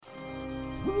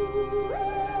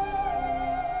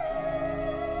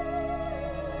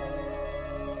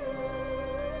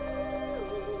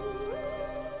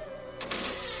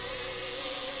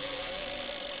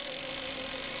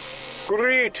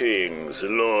Greetings,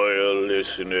 loyal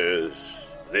listeners.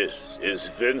 This is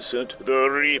Vincent the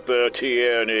Reaper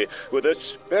Tierney with a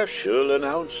special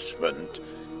announcement.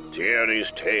 Tierney's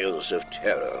Tales of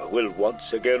Terror will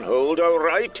once again hold a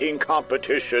writing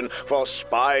competition for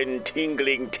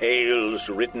spine-tingling tales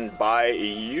written by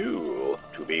you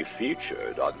to be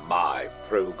featured on my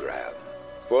program.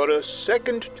 For a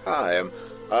second time,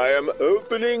 I am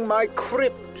opening my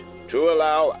crypt to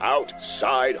allow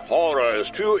outside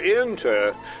horrors to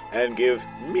enter and give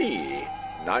me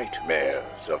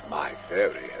nightmares of my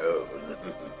very own.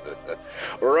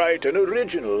 Write an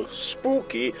original,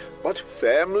 spooky, but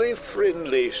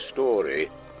family-friendly story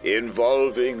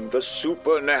involving the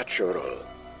supernatural,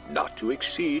 not to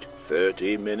exceed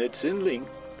 30 minutes in length.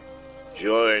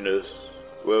 Join us,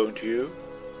 won't you?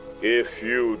 If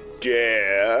you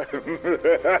dare.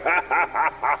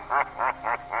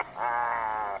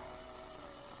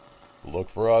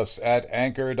 Look for us at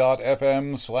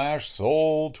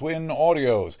anchor.fm/Soul Twin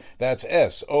Audios. That's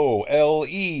SOLE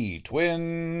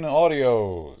Twin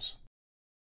Audios.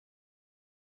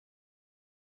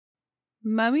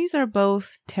 Mummies are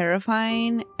both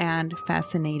terrifying and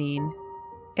fascinating.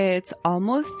 It's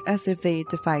almost as if they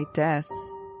defy death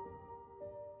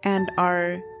and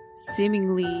are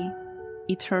seemingly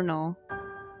eternal.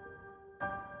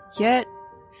 Yet,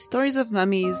 stories of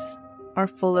mummies are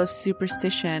full of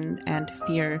superstition and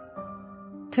fear.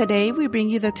 Today, we bring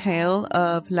you the tale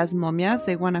of Las Momias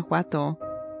de Guanajuato,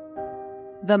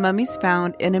 the mummies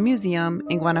found in a museum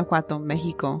in Guanajuato,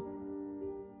 Mexico,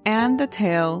 and the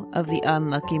tale of the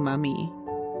unlucky mummy.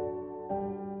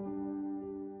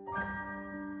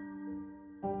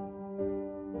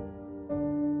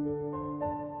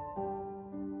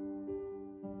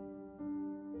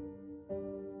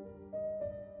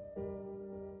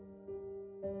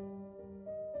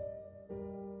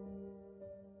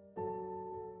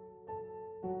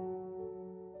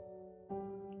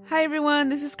 Hi everyone,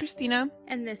 this is Christina.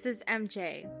 And this is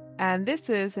MJ. And this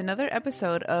is another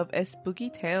episode of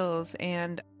Spooky Tales.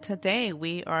 And today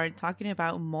we are talking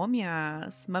about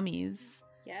momias, mummies.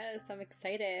 Yes, I'm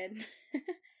excited.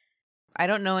 I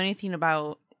don't know anything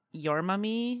about your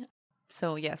mummy,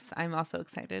 so yes, I'm also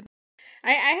excited.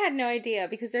 I had no idea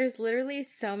because there's literally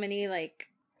so many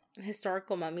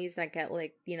historical mummies that get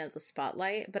the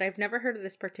spotlight, but I've never heard of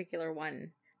this particular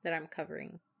one that I'm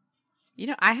covering.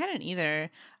 I hadn't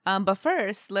either. But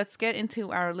first, let's get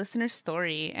into our listener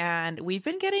story. And we've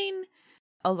been getting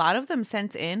a lot of them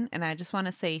sent in. And I just want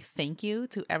to say thank you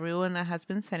to everyone that has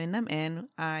been sending them in.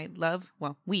 We love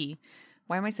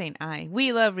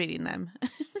reading them.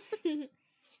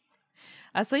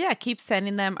 So yeah, keep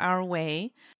sending them our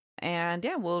way. And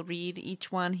yeah, we'll read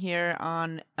each one here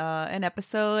on an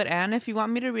episode. And if you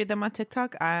want me to read them on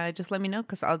TikTok, just let me know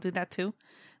because I'll do that too.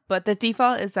 But the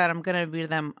default is that I'm going to read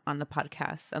them on the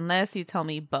podcast, unless you tell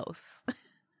me both.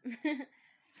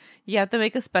 You have to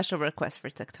make a special request for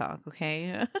TikTok,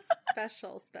 okay?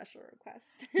 Special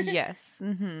request. Yes.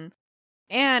 Mm-hmm.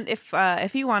 And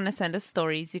if you want to send us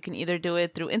stories, you can either do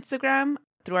it through Instagram,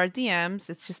 through our DMs.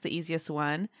 It's just the easiest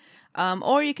one.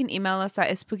 Or you can email us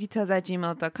at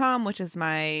spookytales@gmail.com, which is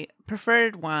my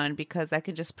preferred one because I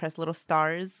can just press little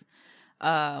stars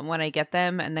when I get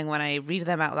them, and then when I read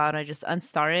them out loud, I just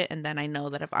unstar it, and then I know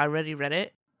that I've already read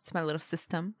it. It's my little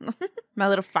system, my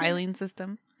little filing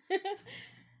system.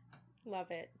 Love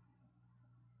it.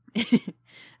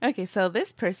 Okay, so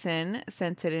this person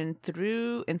sent it in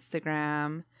through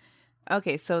Instagram.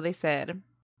 Okay, so they said,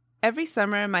 every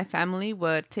summer my family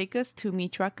would take us to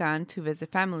Michoacan to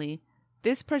visit family.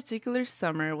 This particular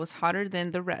summer was hotter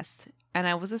than the rest, and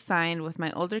I was assigned with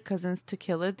my older cousins to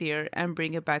kill a deer and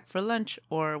bring it back for lunch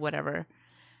or whatever.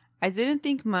 I didn't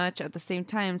think much at the same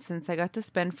time since I got to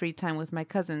spend free time with my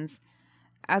cousins.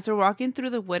 As we're walking through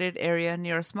the wooded area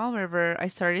near a small river, I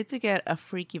started to get a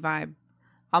freaky vibe,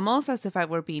 almost as if I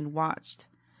were being watched.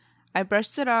 I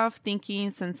brushed it off, thinking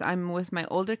since I'm with my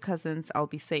older cousins, I'll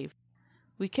be safe.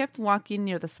 We kept walking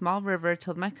near the small river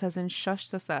till my cousin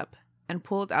shushed us up and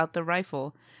pulled out the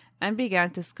rifle and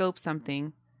began to scope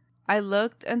something. I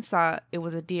looked and saw it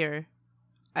was a deer.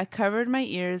 I covered my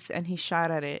ears and he shot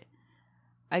at it.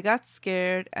 I got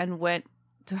scared and went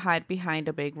to hide behind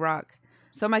a big rock.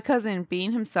 So my cousin,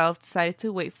 being himself, decided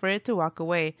to wait for it to walk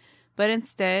away. But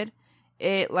instead,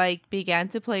 it began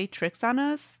to play tricks on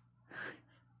us.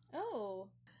 Oh.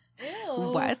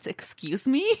 Ew. What? Excuse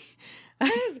me?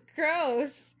 That is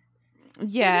gross.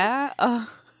 Yeah.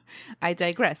 I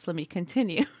digress. Let me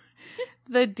continue.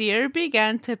 The deer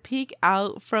began to peek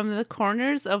out from the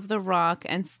corners of the rock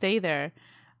and stay there.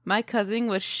 My cousin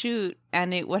would shoot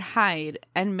and it would hide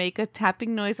and make a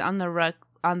tapping noise on the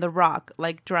rock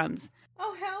like drums.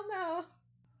 Oh, hell no.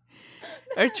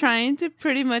 Or trying to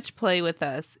pretty much play with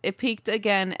us. It peeked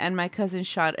again and my cousin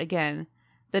shot again.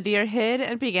 The deer hid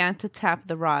and began to tap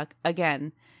the rock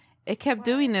again. It kept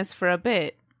doing this for a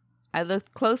bit. I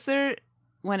looked closer.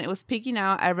 When it was peeking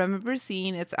out, I remember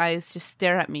seeing its eyes just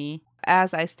stare at me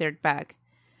as I stared back.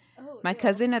 My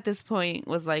cousin at this point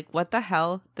was like, what the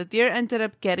hell? The deer ended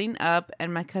up getting up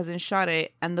and my cousin shot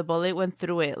it and the bullet went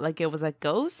through it like it was a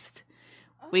ghost.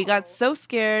 We got so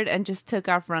scared and just took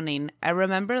off running. I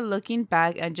remember looking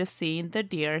back and just seeing the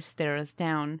deer stare us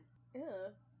down. Ew.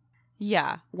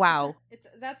 Yeah, wow.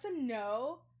 That's a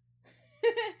no.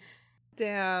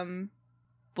 Damn.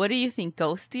 What do you think,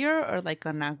 ghost deer or like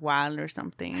a nahual or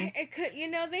something? It could,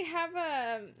 they have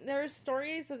there are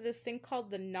stories of this thing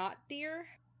called the knot deer.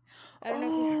 I don't know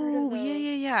if you've heard of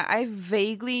those. Yeah. I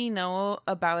vaguely know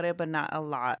about it, but not a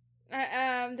lot.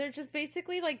 They're just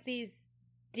basically like these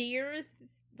deer,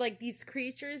 like these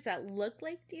creatures that look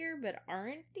like deer but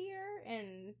aren't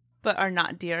deer, but are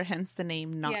not deer, hence the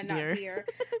name not deer. Not deer.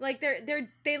 Like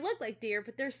they look like deer,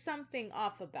 but there's something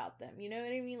off about them. You know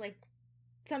what I mean? Like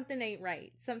something ain't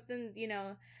right. Something, it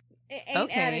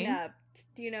ain't adding up.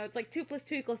 It's like 2 +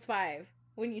 2 = 5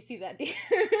 when you see that deer.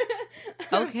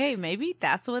 Okay, maybe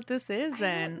that's what this is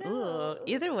then. Ooh,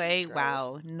 either way, gross.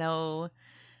 Wow.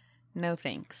 No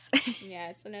thanks. Yeah,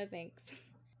 it's a no thanks.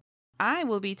 I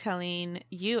will be telling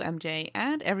you, MJ,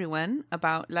 and everyone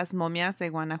about Las Momias de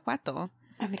Guanajuato.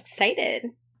 I'm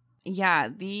excited. Yeah,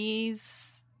 these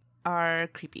are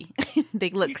creepy.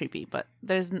 They look creepy, but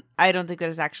I don't think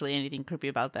there's actually anything creepy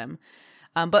about them.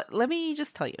 But let me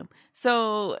just tell you.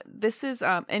 So this is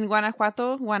in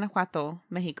Guanajuato,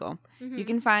 Mexico. Mm-hmm. You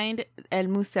can find El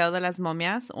Museo de las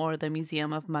Momias, or the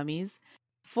Museum of Mummies.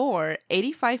 For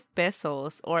 85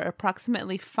 pesos, or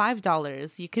approximately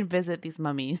 $5, you can visit these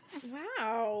mummies.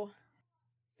 Wow.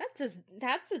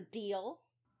 That's a deal.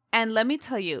 And let me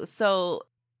tell you, so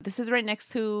this is right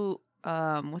next to,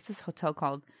 what's this hotel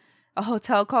called? A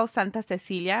hotel called Santa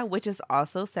Cecilia, which is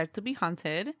also said to be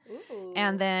haunted. Ooh.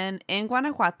 And then in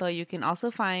Guanajuato, you can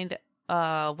also find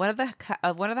one of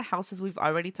the houses we've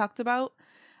already talked about,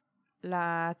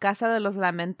 La Casa de los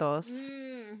Lamentos.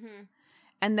 Mm-hmm.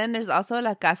 And then there's also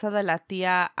La Casa de la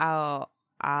Tía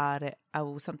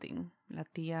something. La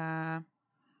Tía...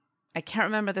 I can't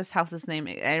remember this house's name.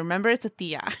 I remember it's a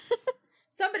tía.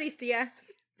 Somebody's tía.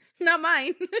 Not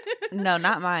mine. No,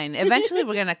 not mine. Eventually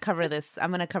we're going to cover this. I'm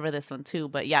going to cover this one too.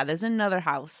 But yeah, there's another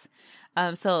house.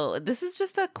 So this is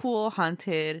just a cool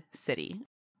haunted city.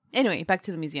 Anyway, back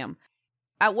to the museum.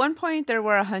 At one point, there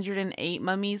were 108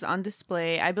 mummies on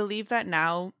display. I believe that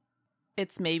now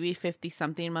it's maybe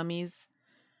 50-something mummies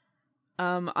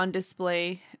on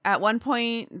display. At one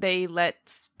point, they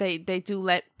do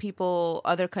let people,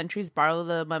 other countries, borrow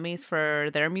the mummies for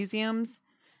their museums.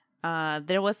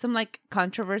 There was some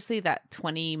controversy that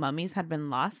 20 mummies had been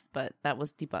lost, but that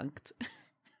was debunked.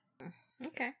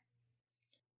 Okay.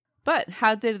 But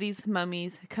how did these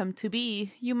mummies come to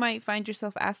be? You might find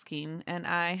yourself asking, and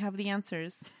I have the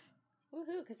answers.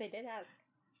 Woohoo, because I did ask.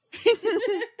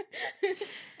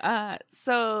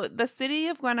 So the city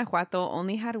of Guanajuato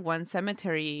only had one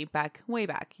cemetery way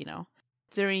back,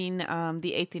 during the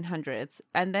 1800s.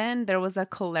 And then there was a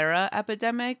cholera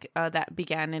epidemic that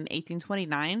began in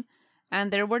 1829. And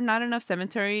there were not enough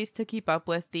cemeteries to keep up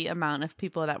with the amount of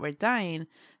people that were dying.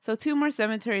 So 2 more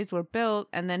cemeteries were built,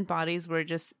 and then bodies were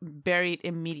just buried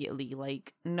immediately.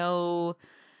 No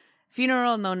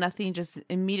funeral, no nothing, just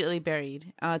immediately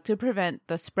buried to prevent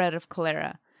the spread of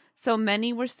cholera. So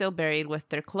many were still buried with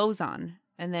their clothes on.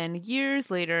 And then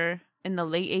years later, in the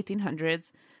late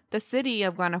 1800s, the city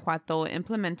of Guanajuato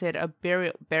implemented a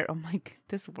oh my,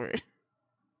 this word.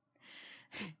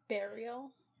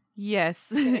 Burial? Yes,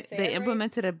 they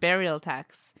implemented a burial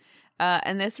tax.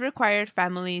 And this required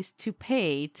families to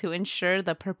pay to ensure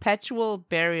the perpetual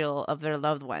burial of their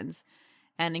loved ones.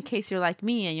 And in case you're like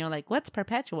me and you're like, what's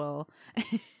perpetual?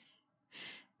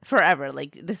 Forever.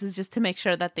 This is just to make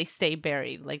sure that they stay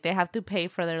buried. They have to pay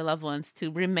for their loved ones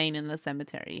to remain in the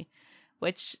cemetery,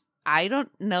 which I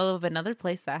don't know of another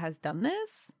place that has done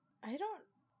this. I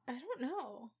don't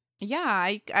know.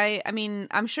 Yeah, I mean,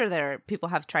 I'm sure people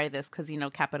have tried this because,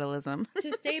 capitalism.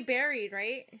 To stay buried,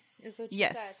 right? Is what you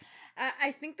said.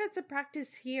 I think that's a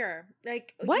practice here.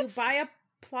 What? You buy a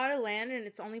plot of land and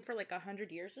it's only for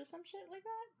 100 years or some shit like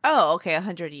that. Oh, okay,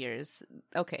 100 years.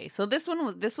 Okay, so this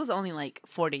was only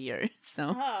 40 years.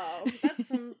 So. Oh, that's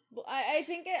some. I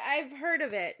think I've heard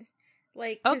of it.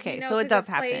 Like, okay, so it does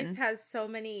the happen. place has so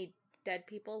many dead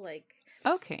people. Like,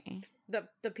 okay,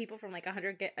 the people from like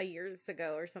 100 years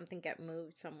ago or something get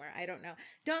moved somewhere. I don't know.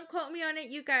 Don't quote me on it,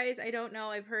 you guys. I don't know.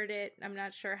 I've heard it. I'm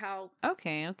not sure how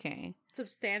okay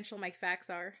substantial my facts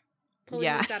are.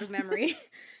 Pulling this out of memory.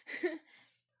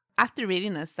 After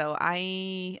reading this, though,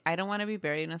 I don't want to be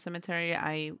buried in a cemetery.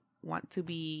 I want to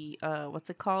be what's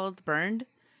it called? Burned.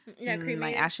 Yeah, cremated.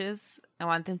 My ashes. I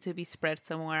want them to be spread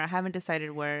somewhere. I haven't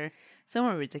decided where.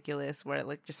 Somewhere ridiculous where it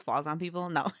like just falls on people.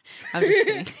 No, I'm just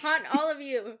kidding. Haunt all of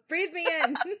you. Breathe me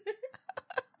in.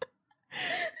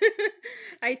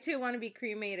 I too want to be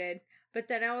cremated. But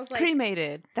then I was like...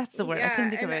 Cremated. That's the word. Yeah, I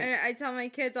couldn't think of it. I tell my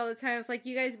kids all the time, it's like,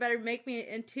 you guys better make me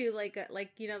into like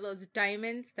those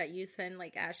diamonds that you send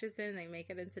like ashes in, they make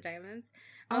it into diamonds.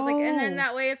 I was like, and then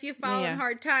that way if you fall in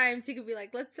hard times, you could be like,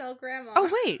 let's sell grandma. Oh,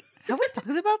 wait. Have we talked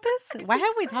about this? Why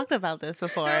have we talked about this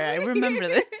before? I remember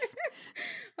this.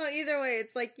 Well, either way,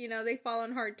 it's like, they fall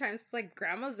in hard times. It's like,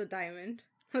 grandma's a diamond.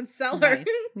 Let's sell her.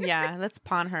 Nice. Yeah, let's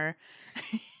pawn her.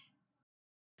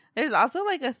 There's also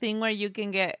like a thing where you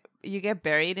get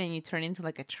buried and you turn into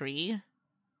like a tree.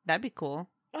 That'd be cool.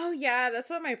 Oh yeah, that's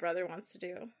what my brother wants to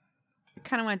do. I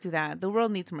kind of want to do that. The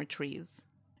world needs more trees.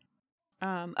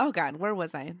 Oh God, where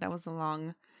was I? That was a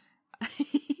long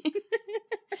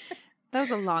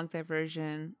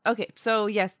diversion. Okay, so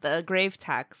yes, the grave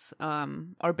tax,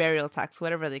 or burial tax,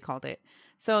 whatever they called it.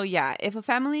 So yeah, if a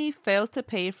family failed to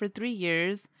pay for 3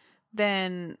 years,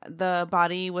 then the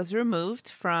body was removed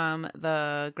from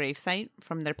the gravesite,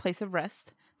 from their place of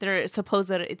rest, their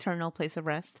supposed eternal place of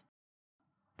rest.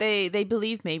 They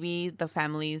believed maybe the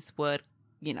families would,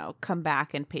 come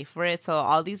back and pay for it. So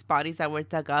all these bodies that were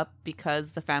dug up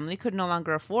because the family could no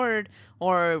longer afford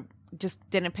or just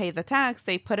didn't pay the tax,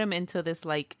 they put them into this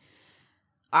like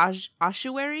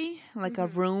ossuary, like a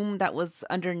room that was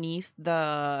underneath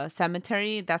the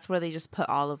cemetery. That's where they just put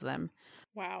all of them.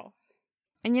 Wow.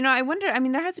 And, I wonder,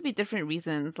 there had to be different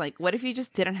reasons. Like, what if you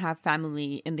just didn't have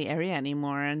family in the area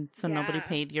anymore and so nobody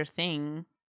paid your thing?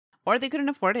 Or they couldn't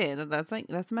afford it.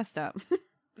 That's messed up.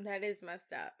 That is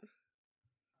messed up.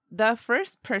 The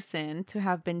first person to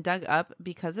have been dug up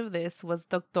because of this was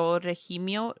Dr.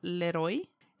 Regimio Leroy.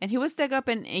 And he was dug up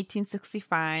in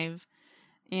 1865.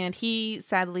 And he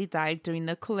sadly died during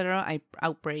the cholera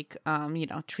outbreak,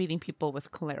 treating people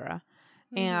with cholera.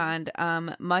 And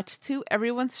much to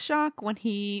everyone's shock, when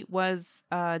he was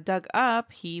dug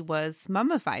up, he was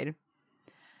mummified.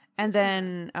 And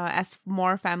then as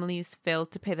more families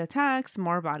failed to pay the tax,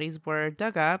 more bodies were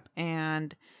dug up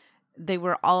and they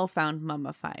were all found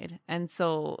mummified. And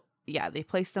so, they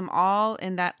placed them all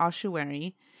in that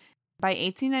ossuary. By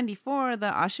 1894,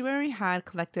 the ossuary had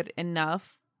collected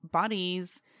enough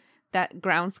bodies that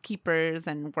groundskeepers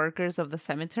and workers of the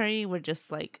cemetery were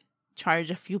just like,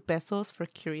 charge a few pesos for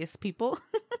curious people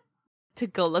to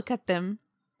go look at them.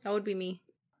 That would be me.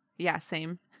 Yeah,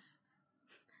 same.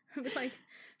 I'd be like,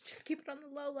 just keep it on the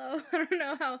low. I don't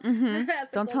know how.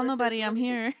 Don't tell nobody I'm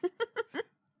here.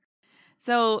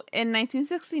 So in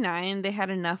 1969, they had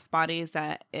enough bodies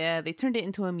that they turned it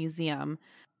into a museum.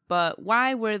 But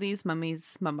why were these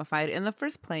mummies mummified in the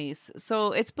first place?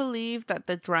 So it's believed that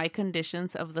the dry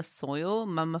conditions of the soil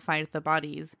mummified the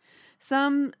bodies.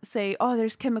 Some say,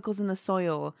 there's chemicals in the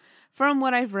soil. From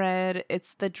what I've read,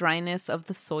 it's the dryness of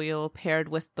the soil paired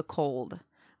with the cold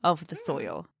of the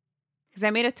soil. Because I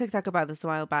made a TikTok about this a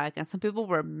while back, and some people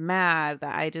were mad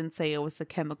that I didn't say it was the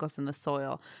chemicals in the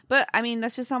soil. But,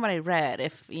 that's just not what I read.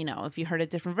 If you heard a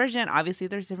different version, obviously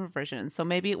there's different versions. So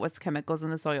maybe it was chemicals in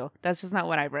the soil. That's just not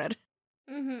what I read.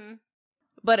 Mm-hmm.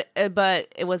 But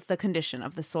it was the condition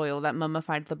of the soil that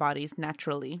mummified the bodies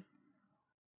naturally.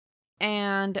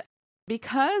 And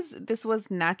because this was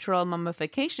natural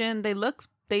mummification, they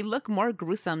look more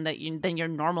gruesome than your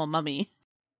normal mummy.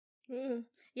 Mm.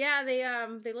 Yeah,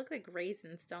 they look like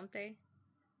raisins, don't they?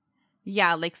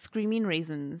 Yeah, like screaming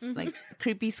raisins, like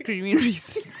creepy screaming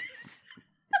raisins.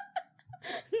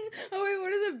 Oh wait,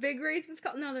 what are the big raisins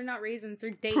called? No, they're not raisins.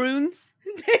 They're dates. Prunes.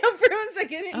 Damn prunes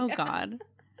again. Oh God.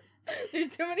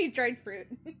 There's so many dried fruit.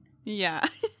 Yeah.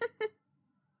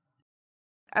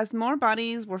 As more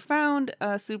bodies were found,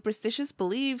 superstitious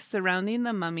beliefs surrounding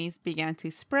the mummies began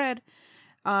to spread.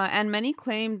 And many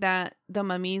claimed that the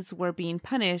mummies were being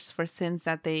punished for sins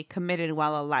that they committed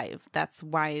while alive. That's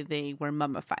why they were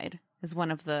mummified, is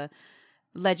one of the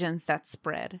legends that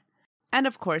spread. And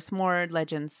of course, more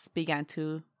legends began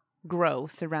to grow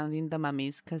surrounding the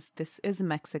mummies, because this is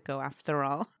Mexico after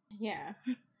all. Yeah.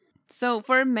 So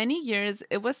for many years,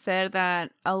 it was said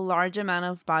that a large amount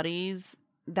of bodies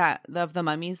of the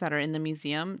mummies that are in the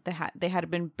museum, they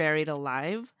had been buried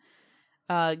alive.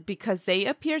 because they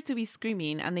appear to be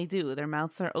screaming, and they do. Their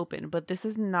mouths are open, but this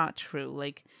is not true.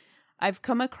 Like, I've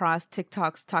come across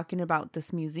TikToks talking about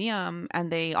this museum,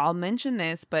 and they all mention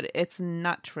this, but it's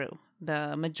not true.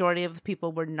 The majority of the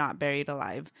people were not buried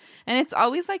alive. And it's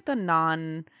always like the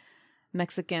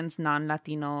non-Mexicans,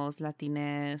 non-Latinos,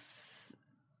 Latines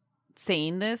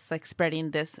saying this, like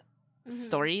spreading this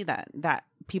story that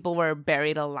people were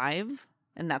buried alive,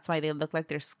 and that's why they look like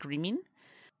they're screaming.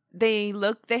 They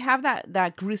have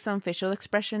that gruesome facial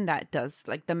expression that does,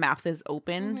 like, the mouth is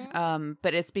open,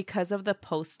 but it's because of the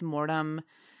post-mortem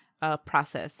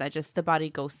process that just the body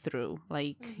goes through.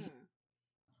 Like,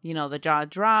 you know, the jaw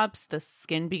drops, the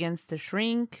skin begins to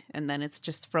shrink, and then it's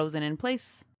just frozen in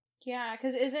place. Yeah,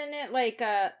 because isn't it like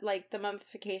the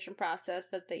mummification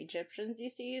process that the Egyptians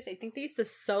used to use? I think they used to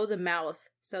sew the mouth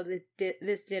so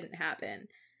this didn't happen.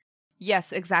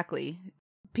 Yes, exactly.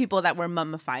 People that were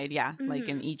mummified, like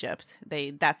in Egypt,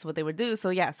 that's what they would do. So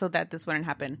yeah, so that this wouldn't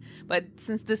happen. But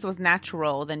since this was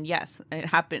natural, then yes, it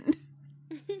happened.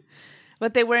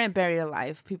 But they weren't buried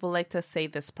alive. People like to say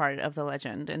this part of the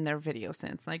legend in their video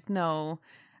since, like, no.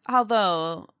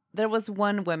 Although there was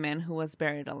one woman who was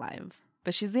buried alive,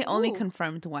 but she's the only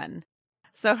confirmed one.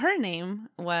 So her name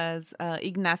was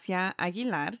Ignacia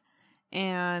Aguilar,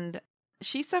 and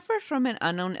she suffered from an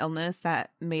unknown illness that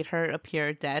made her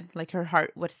appear dead. Like, her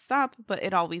heart would stop, but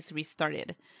it always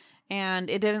restarted. And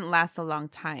it didn't last a long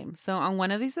time. So on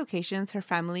one of these occasions, her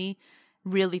family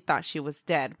really thought she was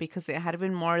dead because it had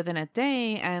been more than a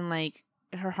day and, like,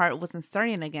 her heart wasn't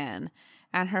starting again.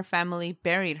 And her family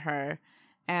buried her.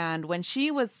 And when she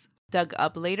was dug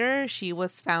up later, she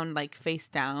was found, like, face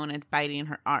down and biting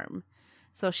her arm.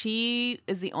 So she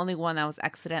is the only one that was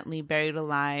accidentally buried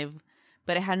alive.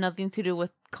 But it had nothing to do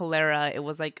with cholera. It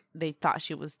was like they thought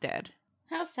she was dead.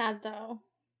 How sad, though.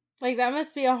 Like, that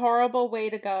must be a horrible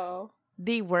way to go.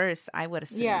 The worst, I would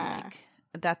assume. Yeah. Like,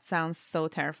 that sounds so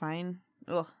terrifying.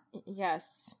 Ugh.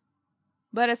 Yes.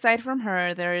 But aside from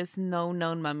her, there is no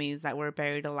known mummies that were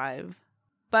buried alive.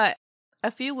 But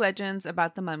a few legends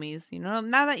about the mummies, you know,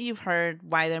 now that you've heard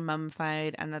why they're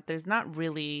mummified and that there's not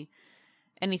really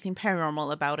anything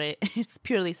paranormal about it, it's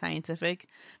purely scientific.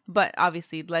 But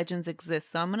obviously, legends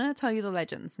exist, so I'm going to tell you the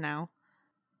legends now.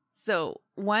 So,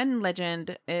 one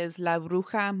legend is La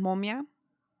Bruja Momia.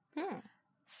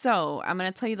 So, I'm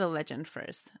going to tell you the legend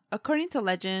first. According to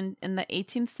legend, in the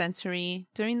 18th century,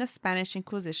 during the Spanish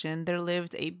Inquisition, there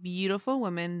lived a beautiful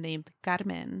woman named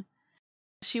Carmen.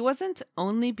 She wasn't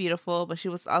only beautiful, but she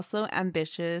was also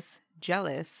ambitious,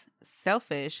 jealous,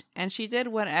 selfish, and she did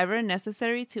whatever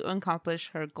necessary to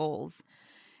accomplish her goals.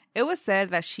 It was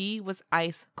said that she was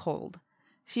ice cold.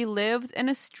 She lived in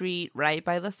a street right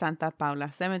by the Santa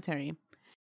Paula Cemetery.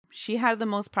 She had the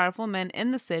most powerful men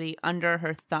in the city under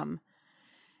her thumb.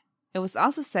 It was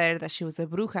also said that she was a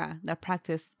bruja that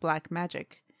practiced black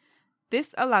magic.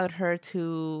 This allowed her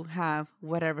to have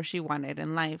whatever she wanted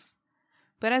in life.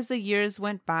 But as the years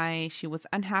went by, she was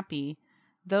unhappy.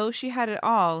 Though she had it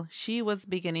all, she was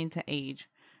beginning to age.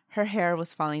 Her hair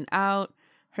was falling out.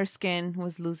 Her skin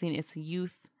was losing its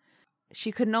youth.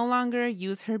 She could no longer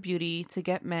use her beauty to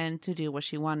get men to do what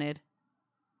she wanted.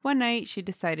 One night, she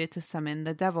decided to summon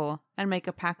the devil and make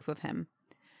a pact with him.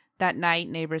 That night,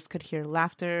 neighbors could hear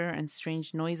laughter and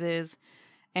strange noises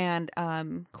and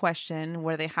question,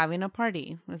 were they having a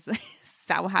party? Is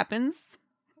that what happens?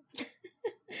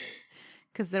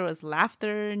 Because there was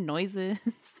laughter, noises.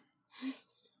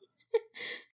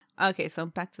 Okay, so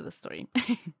back to the story.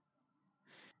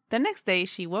 The next day,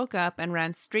 she woke up and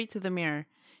ran straight to the mirror.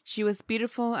 She was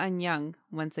beautiful and young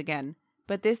once again,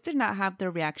 but this did not have the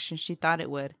reaction she thought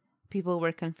it would. People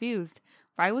were confused.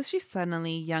 Why was she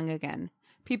suddenly young again?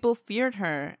 People feared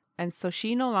her, and so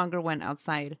she no longer went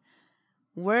outside.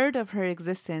 Word of her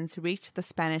existence reached the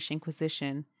Spanish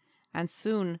Inquisition, and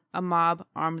soon a mob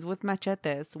armed with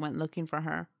machetes went looking for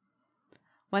her.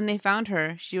 When they found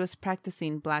her, she was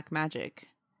practicing black magic.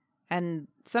 And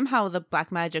somehow the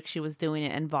black magic she was doing,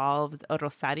 it involved a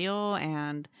rosario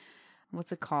and,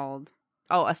 what's it called?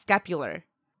 Oh, a scapular,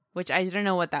 which I didn't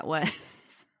know what that was.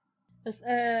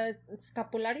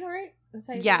 Scapulario, right?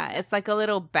 Yeah, it's like a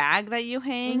little bag that you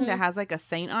hang that has like a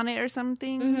saint on it or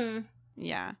something.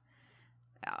 Yeah.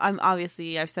 I've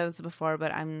said this before,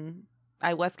 but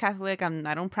I was Catholic.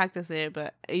 I don't practice it,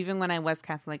 but even when I was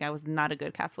Catholic, I was not a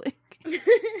good Catholic.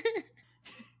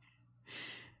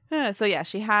 So yeah,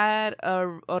 she had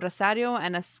a rosario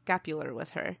and a scapular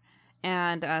with her.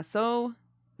 And so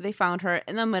they found her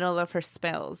in the middle of her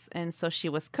spells. And so she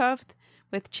was cuffed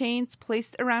with chains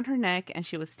placed around her neck, and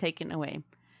she was taken away.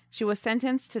 She was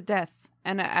sentenced to death,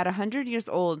 and at 100 years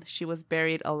old, she was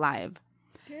buried alive.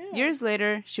 Years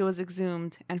later, she was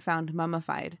exhumed and found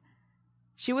mummified.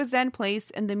 She was then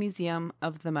placed in the Museum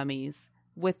of the Mummies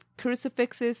with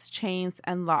crucifixes, chains,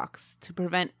 and locks to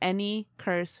prevent any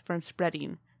curse from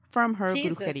spreading from her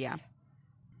brujeria.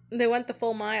 They went the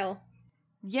full mile.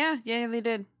 Yeah, they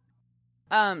did.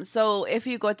 So if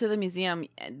you go to the museum,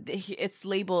 it's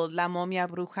labeled La Momia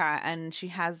Bruja, and she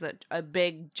has a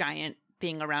big giant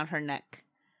thing around her neck.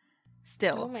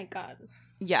 Still. Oh my god.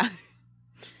 Yeah.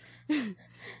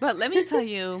 But let me tell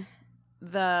you,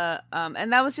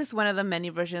 and that was just one of the many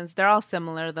versions. They're all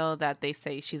similar, though, that they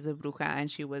say she's a bruja and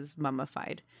she was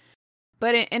mummified.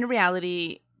 But in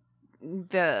reality,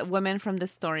 the woman from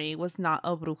this story was not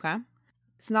a bruja.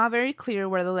 It's not very clear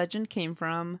where the legend came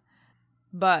from,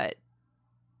 but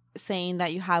saying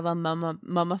that you have a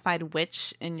mummified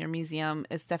witch in your museum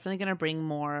is definitely going to bring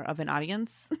more of an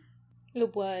audience.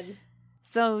 It would.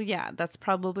 So yeah, that's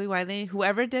probably why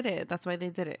whoever did it, that's why they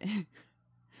did it.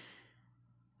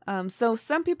 So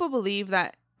some people believe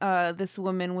that this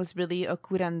woman was really a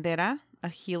curandera, a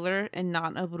healer, and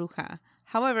not a bruja.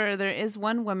 However, there is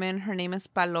one woman, her name is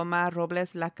Paloma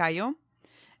Robles Lacayo,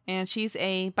 and she's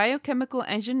a biochemical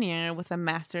engineer with a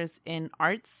master's in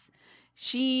arts.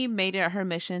 She made it her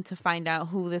mission to find out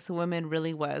who this woman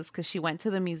really was, because she went to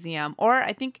the museum, or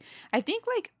I think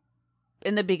like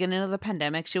in the beginning of the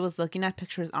pandemic, she was looking at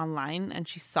pictures online and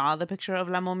she saw the picture of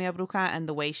La Momia Bruja and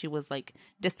the way she was like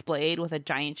displayed with a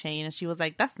giant chain, and she was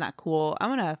like, that's not cool. I'm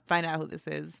gonna find out who this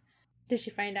is. Did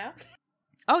she find out?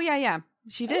 Oh yeah.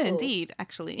 She did indeed,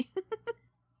 actually.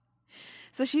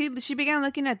 So she began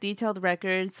looking at detailed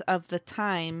records of the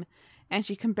time, and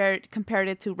she compared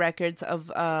it to records of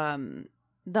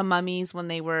the mummies when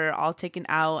they were all taken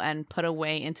out and put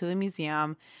away into the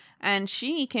museum. And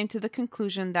she came to the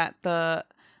conclusion that the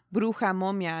bruja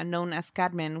momia, known as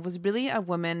Carmen, was really a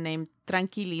woman named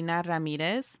Tranquilina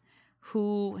Ramirez,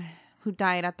 who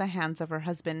died at the hands of her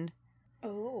husband.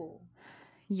 Oh.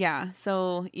 Yeah,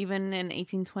 so even in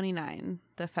 1829,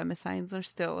 the femicides are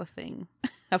still a thing.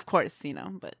 Of course,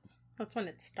 but... That's when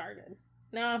it started.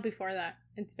 No, before that.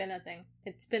 It's been a thing.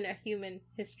 It's been a human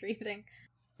history thing.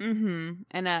 Mm-hmm.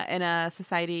 And a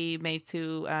society made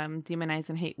to demonize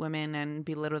and hate women and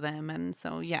belittle them, and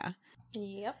so yeah.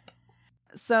 Yep.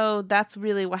 So that's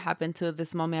really what happened to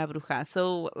this Momia Bruja.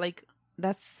 So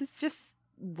it's just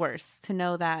worse to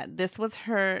know that this was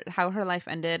how her life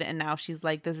ended, and now she's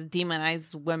like this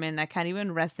demonized woman that can't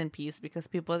even rest in peace because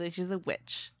people think she's a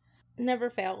witch. Never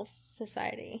fails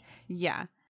society. Yeah.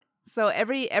 So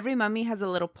every mummy has a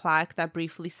little plaque that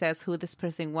briefly says who this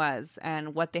person was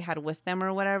and what they had with them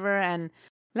or whatever. And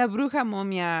La Bruja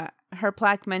Momia, her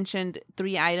plaque mentioned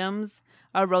 3 items: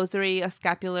 a rosary, a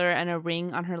scapular, and a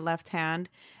ring on her left hand.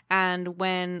 And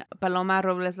when Paloma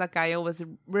Robles Lacayo was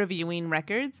reviewing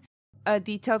records, a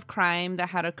detailed crime that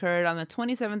had occurred on the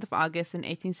 27th of August in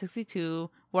 1862,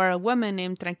 where a woman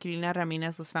named Tranquilina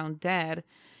Ramirez was found dead,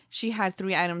 she had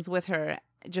 3 items with her.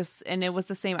 And it was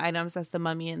the same items as the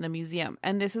mummy in the museum.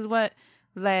 And this is what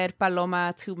led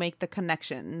Paloma to make the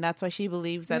connection. And that's why she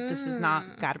believes that this is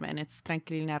not Carmen, it's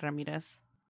Tranquilina Ramirez.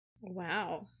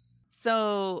 Wow.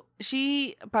 So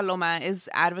Paloma, is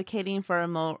advocating for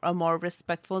a more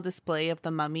respectful display of the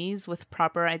mummies with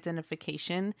proper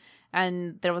identification.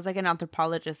 And there was an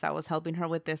anthropologist that was helping her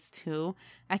with this too.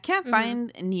 I can't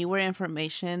find newer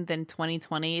information than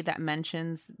 2020 that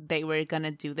mentions they were going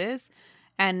to do this.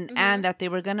 And that they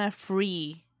were going to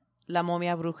free La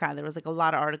Momia Bruja. There was a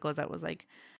lot of articles that was like,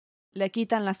 le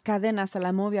quitan las cadenas a la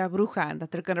Momia Bruja,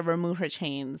 that they're going to remove her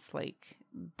chains.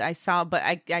 I saw, but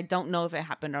I don't know if it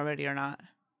happened already or not.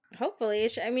 Hopefully.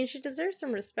 She deserves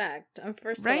some respect.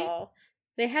 First of all,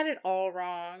 they had it all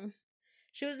wrong.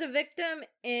 She was a victim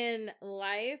in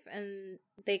life, and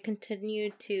they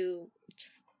continued to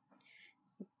just,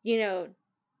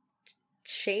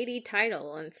 shady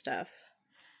title and stuff.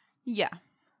 Yeah.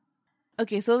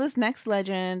 Okay, so this next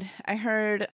legend, I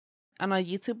heard on a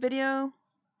YouTube video.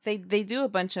 They do a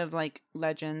bunch of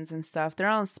legends and stuff. They're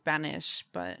all in Spanish,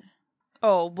 but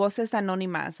Voces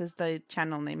Anónimas is the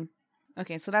channel name.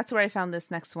 Okay, so that's where I found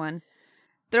this next one.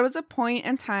 There was a point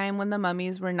in time when the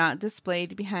mummies were not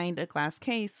displayed behind a glass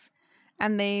case,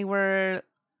 and they were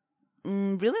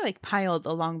really piled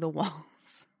along the walls.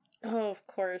 Oh, of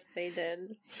course they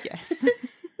did. Yes.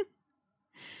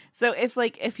 So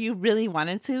if you really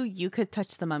wanted to, you could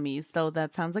touch the mummies, though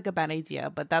that sounds like a bad idea,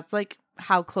 but that's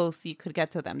how close you could get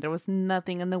to them. There was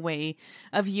nothing in the way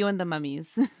of you and the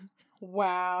mummies.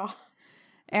 Wow.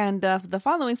 And the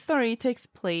following story takes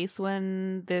place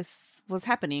when this was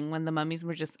happening, when the mummies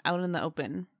were just out in the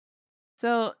open.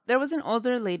 So there was an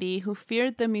older lady who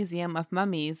feared the Museum of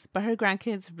Mummies, but her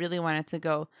grandkids really wanted to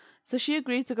go. so she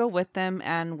agreed to go with them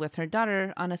and with her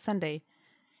daughter on a Sunday.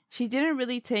 She didn't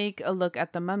really take a look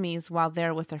at the mummies while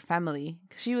there with her family.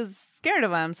 She was scared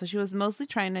of them, so she was mostly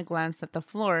trying to glance at the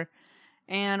floor.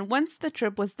 And once the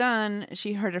trip was done,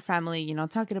 she heard her family,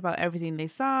 talking about everything they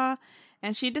saw,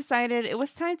 and she decided it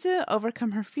was time to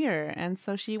overcome her fear. And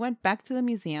so she went back to the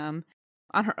museum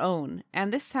on her own,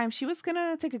 and this time she was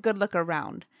gonna take a good look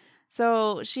around.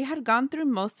 So she had gone through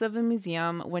most of the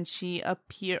museum when she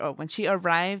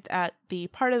arrived at the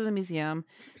part of the museum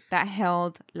that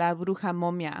held La Bruja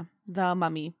Momia, the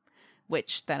mummy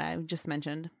witch that I just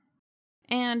mentioned.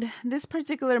 And this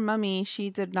particular mummy she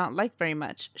did not like very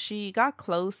much. She got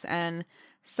close and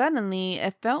suddenly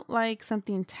it felt like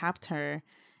something tapped her,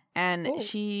 and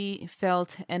she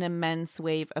felt an immense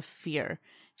wave of fear.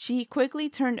 She quickly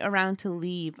turned around to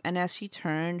leave, and as she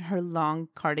turned, her long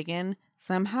cardigan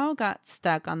somehow got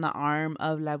stuck on the arm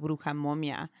of La Bruja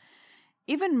Momia.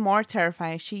 Even more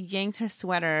terrified, she yanked her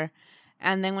sweater,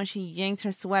 and then when she yanked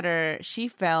her sweater, she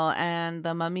fell, and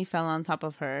the mummy fell on top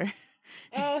of her.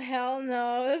 Oh, hell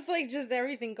no. That's like just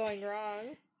everything going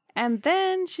wrong. And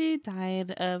then she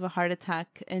died of a heart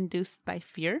attack induced by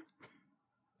fear.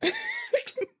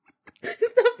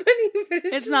 It's not funny, but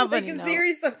it's not like funny, a no.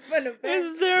 series of fun events.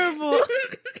 It's terrible.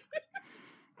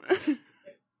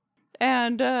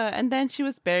 And then she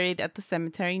was buried at the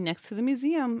cemetery next to the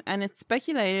museum, and it's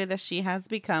speculated that she has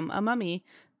become a mummy,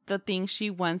 the thing she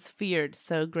once feared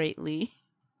so greatly.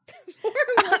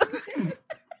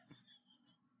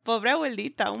 Pobre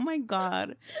abuelita, oh my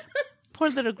god. Poor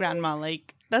little grandma,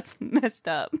 like, that's messed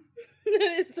up.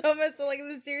 That is so messed up, like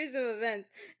the series of events.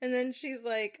 And then she's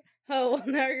like, oh, well,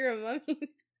 now you're a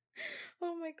mummy.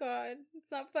 Oh my god.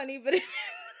 It's not funny, but it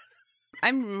is.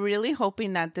 I'm really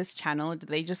hoping that this channel,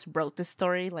 they just wrote this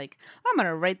story. Like, I'm going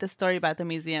to write the story about the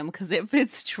museum, because if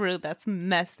it's true, that's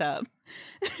messed up.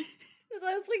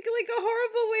 That's like a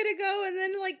horrible way to go. And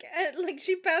then like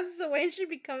she passes away and she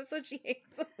becomes what she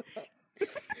hates the most.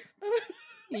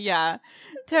 Yeah,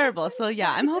 terrible. So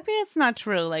yeah, I'm hoping it's not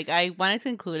true. Like, I wanted to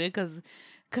include it because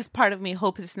part of me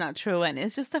hopes it's not true, and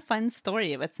it's just a fun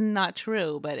story if it's not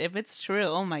true. But if it's true,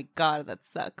 oh my god, that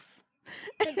sucks.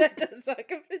 That does suck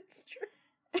if it's true.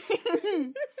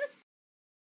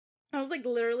 I was like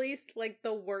literally like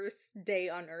the worst day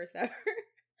on earth ever.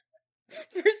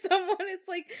 For someone, it's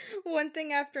like one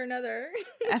thing after another.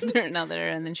 After another,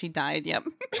 and then she died, yep.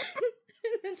 And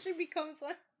then she becomes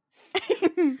like...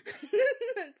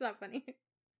 It's not funny.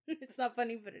 It's not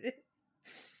funny, but it is.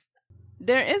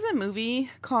 There is a movie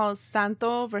called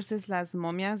Santo versus las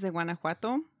Momias de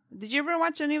Guanajuato. Did you ever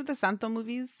watch any of the Santo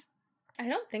movies? I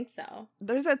don't think so.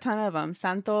 There's a ton of them.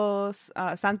 Santo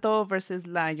versus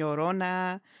La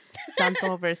Llorona.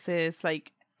 Santo versus,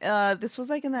 like, this was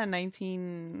like in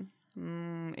the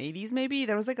 1980s maybe.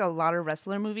 There was like a lot of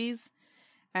wrestler movies,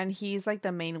 and he's like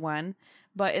the main one.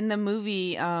 But in the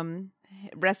movie,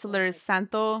 wrestlers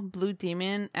Santo, Blue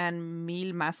Demon, and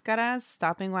Mil Máscaras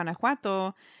stop in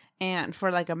Guanajuato and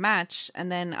for like a match,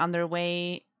 and then on their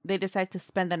way they decide to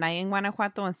spend the night in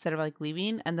Guanajuato instead of like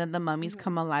leaving, and then the mummies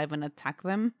come alive and attack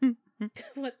them.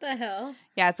 What the hell?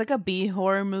 Yeah, it's like a B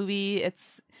horror movie.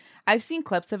 I've seen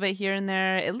clips of it here and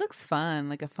there. It looks fun,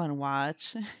 like a fun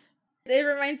watch. It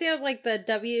reminds me of like the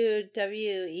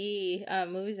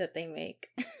WWE movies that they make.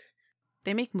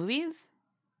 They make movies?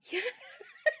 Yeah.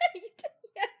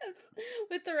 Yes,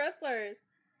 with the wrestlers.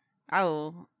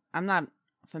 Oh, I'm not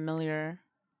familiar.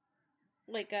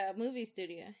 Like a movie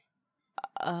studio.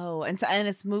 Oh, and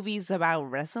it's movies about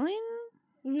wrestling?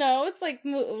 No, it's like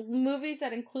movies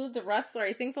that include the wrestler.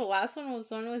 I think the last one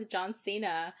was one with John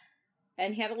Cena,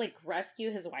 and he had to like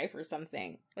rescue his wife or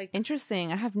something. Like,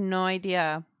 interesting. I have no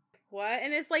idea. What?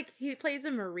 And it's like he plays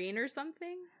a Marine or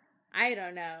something? I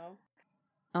don't know.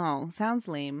 Oh, sounds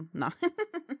lame. No.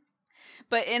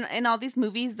 But in all these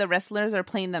movies, the wrestlers are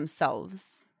playing themselves.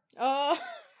 Oh.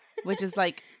 Which is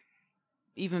like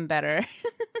even better.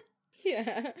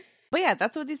 Yeah. But yeah,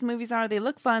 that's what these movies are. They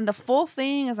look fun. The full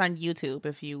thing is on YouTube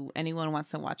if anyone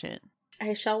wants to watch it.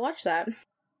 I shall watch that.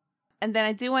 And then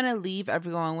I do want to leave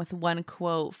everyone with one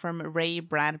quote from Ray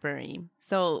Bradbury.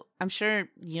 So I'm sure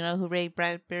you know who Ray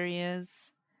Bradbury is.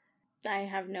 I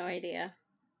have no idea.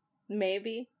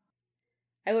 Maybe.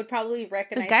 I would probably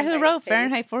recognize the guy who wrote face.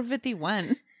 Fahrenheit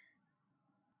 451.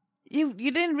 You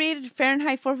didn't read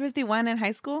Fahrenheit 451 in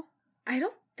high school? I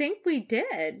don't think we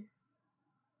did.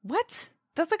 What?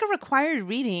 That's like a required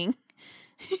reading.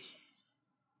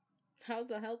 How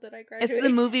the hell did I graduate? It's the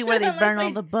movie where they burn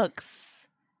all the books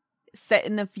set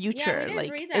in the future. Yeah, we didn't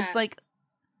like read that. It's like,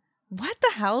 what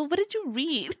the hell? What did you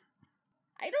read?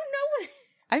 I don't know what.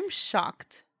 I'm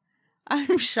shocked.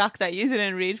 I'm shocked that you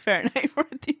didn't read Fahrenheit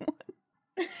 451.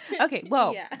 Okay,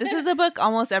 well, Yeah. this is a book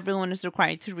almost everyone is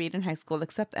required to read in high school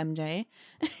except MJ.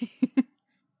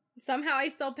 Somehow I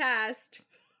still passed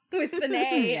with an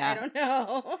A. Yeah. I don't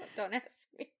know. Don't ask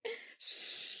me.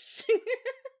 Shh.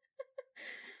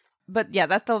 But yeah,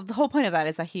 that's the whole point of that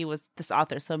is that he was this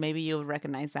author, so maybe you'll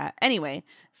recognize that. Anyway,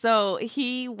 so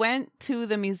he went to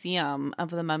the Museum of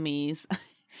the Mummies,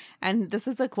 and this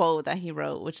is a quote that he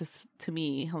wrote, which is to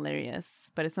me hilarious,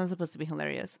 but it's not supposed to be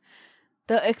hilarious.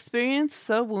 The experience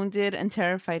so wounded and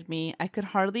terrified me, I could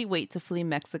hardly wait to flee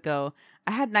Mexico.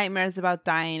 I had nightmares about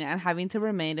dying and having to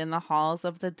remain in the halls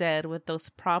of the dead with those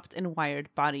propped and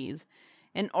wired bodies.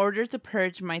 In order to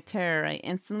purge my terror,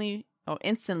 instantly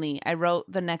I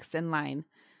wrote the next in line.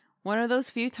 One of those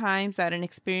few times that an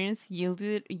experience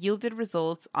yielded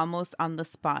results almost on the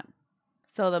spot.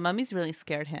 So the mummies really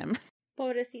scared him.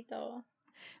 Pobrecito.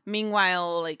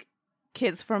 Meanwhile, like,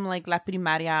 kids from like La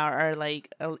Primaria or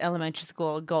like elementary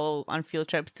school go on field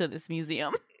trips to this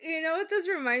museum. You know what this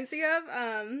reminds me of?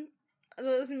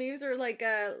 Those memes are like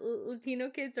Latino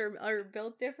kids are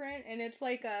built different, and it's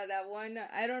like that one.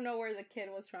 I don't know where the kid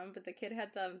was from, but the kid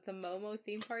had the Momo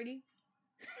theme party.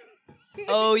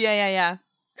 Oh yeah.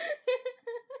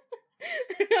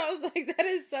 And I was like, that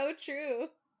is so true.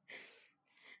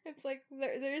 It's like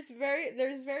there's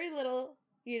very little,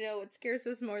 you know, what scares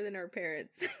us more than our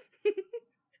parents.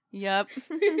 Yep.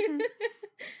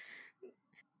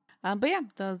 But yeah,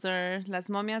 those are Las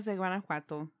Momias de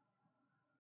Guanajuato.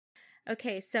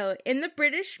 Okay, so in the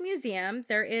British Museum,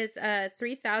 there is a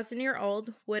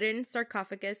 3,000-year-old wooden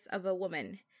sarcophagus of a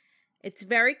woman. It's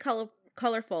very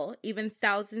colorful, even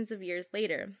thousands of years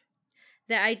later.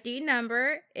 The ID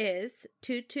number is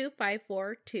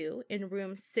 22542 in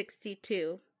room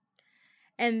 62.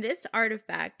 And this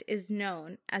artifact is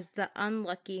known as the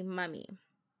Unlucky Mummy.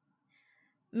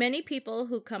 Many people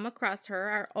who come across her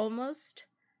are almost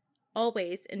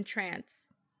always in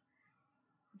trance.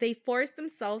 They force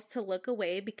themselves to look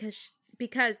away because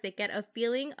they get a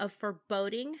feeling of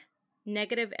foreboding,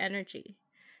 negative energy.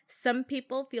 Some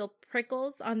people feel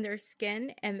prickles on their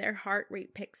skin and their heart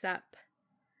rate picks up.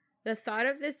 The thought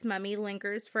of this mummy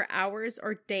lingers for hours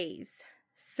or days.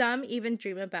 Some even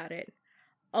dream about it,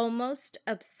 almost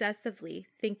obsessively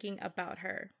thinking about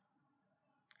her.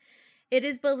 It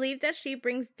is believed that she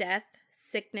brings death,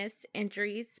 sickness,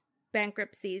 injuries,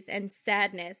 bankruptcies, and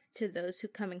sadness to those who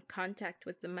come in contact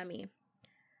with the mummy.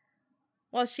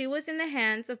 While she was in the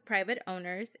hands of private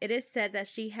owners, it is said that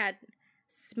she had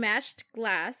smashed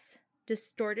glass,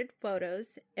 distorted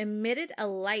photos, emitted a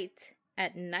light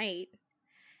at night,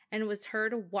 and was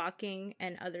heard walking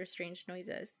and other strange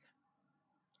noises.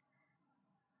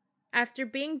 After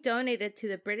being donated to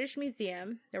the British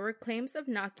Museum, there were claims of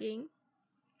knocking,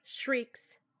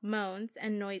 shrieks, moans,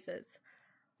 and noises,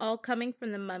 all coming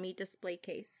from the mummy display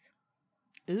case.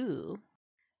 Ooh.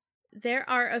 There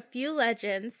are a few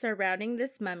legends surrounding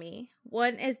this mummy.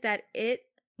 One is that it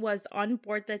was on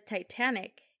board the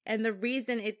Titanic, and the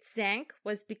reason it sank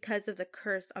was because of the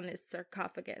curse on this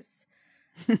sarcophagus.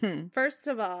 First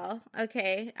of all,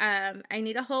 okay, I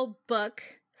need a whole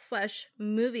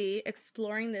book/movie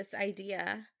exploring this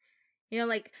idea. You know,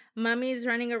 like, mummies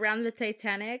running around the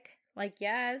Titanic. Like,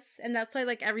 yes, and that's why,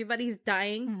 like, everybody's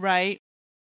dying. Right.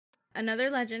 Another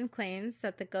legend claims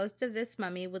that the ghost of this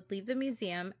mummy would leave the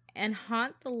museum and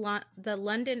haunt the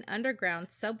London Underground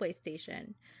subway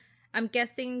station. I'm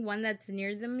guessing one that's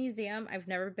near the museum. I've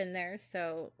never been there,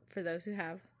 so for those who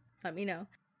have, let me know.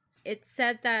 It's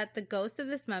said that the ghost of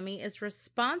this mummy is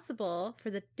responsible for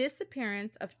the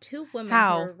disappearance of two women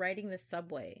who were riding the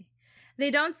subway.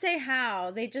 They don't say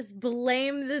how. They just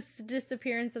blame this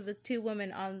disappearance of the two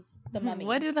women on the mummy.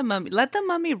 What did the mummy? Let the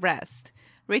mummy rest.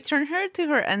 Return her to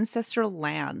her ancestral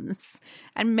lands,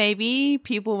 and maybe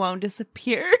people won't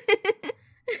disappear.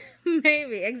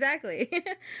 Maybe, exactly.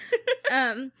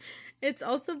 It's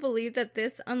also believed that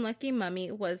this unlucky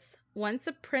mummy was once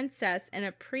a princess and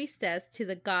a priestess to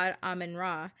the god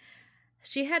Amun-Ra.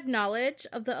 She had knowledge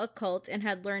of the occult and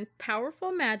had learned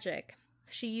powerful magic.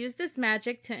 She used this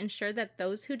magic to ensure that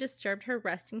those who disturbed her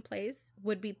resting place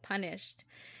would be punished.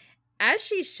 As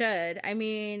she should. I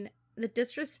mean, the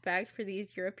disrespect for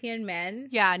these European men.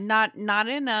 Yeah, not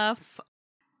enough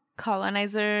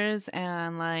colonizers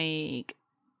and, like,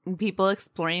 people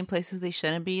exploring places they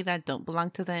shouldn't be that don't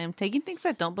belong to them, taking things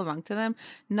that don't belong to them.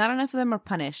 Not enough of them are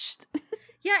punished.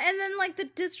 Yeah, and then, like, the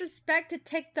disrespect to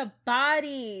take the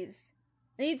bodies.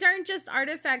 These aren't just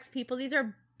artifacts, people. These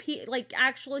are, like,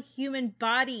 actual human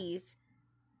bodies.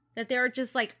 That they are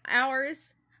just, like,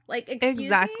 ours. Like, excuse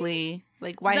exactly. Me?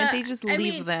 Like, why didn't they just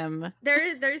leave them?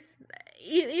 There's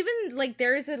even, like,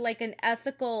 there's an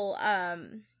ethical,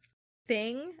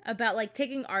 thing about like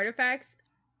taking artifacts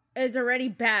is already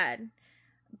bad,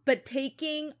 but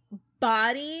taking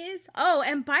bodies. Oh,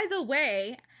 and by the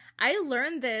way, I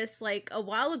learned this like a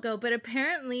while ago, but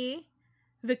apparently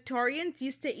Victorians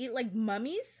used to eat like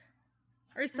mummies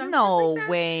or something. No like that.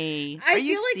 way. Are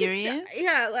you serious?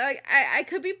 Yeah, like I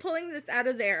could be pulling this out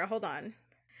of there. Hold on.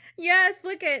 Yes,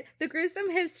 look at the gruesome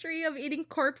history of eating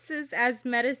corpses as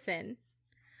medicine.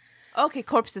 Okay,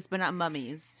 corpses, but not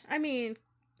mummies. I mean,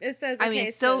 it says. I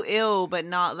mean, so ill, but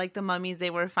not like the mummies they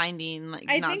were finding. Like,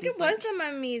 I think it was the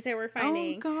mummies they were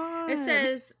finding. Oh God! It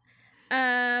says,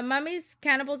 "Mummies,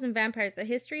 cannibals, and vampires: A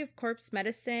history of corpse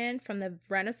medicine from the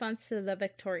Renaissance to the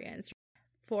Victorians."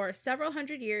 For several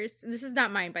hundred years, this is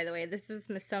not mine, by the way. This is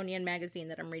Smithsonian Magazine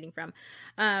that I'm reading from.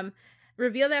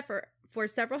 Reveal that for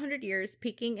several hundred years,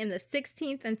 peaking in the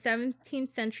 16th and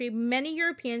 17th century, many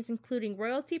Europeans, including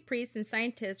royalty, priests, and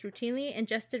scientists, routinely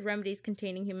ingested remedies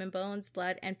containing human bones,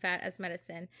 blood, and fat as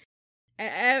medicine.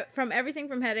 From everything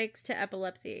from headaches to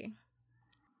epilepsy.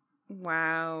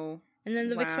 Wow. And then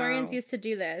the Victorians used to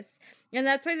do this. And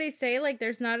that's why they say, like,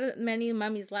 there's not many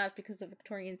mummies left because the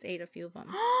Victorians ate a few of them.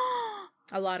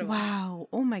 A lot of them. Wow.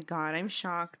 Oh my God, I'm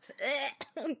shocked.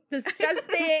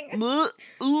 Disgusting. and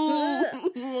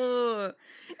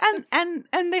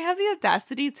they have the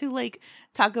audacity to like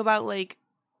talk about like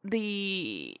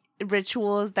the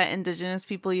rituals that indigenous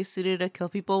people used to do to kill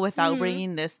people without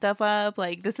bringing this stuff up.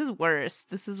 Like, this is worse.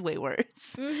 This is way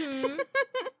worse. Mm-hmm.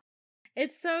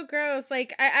 It's so gross.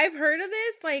 Like, I've heard of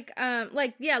this. Like,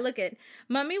 yeah, look at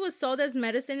mummy was sold as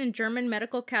medicine in German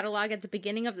medical catalog at the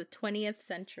beginning of the 20th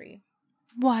century.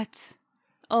 What?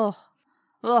 Oh.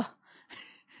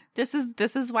 This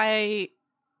is why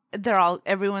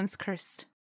everyone's cursed.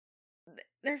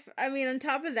 On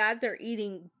top of that, they're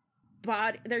eating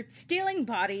they're stealing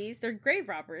bodies. They're grave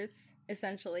robbers,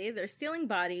 essentially. They're stealing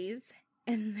bodies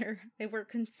and they were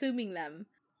consuming them.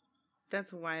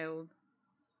 That's wild.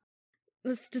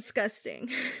 That's disgusting.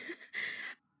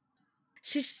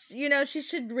 She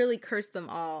should really curse them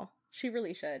all. She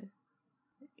really should.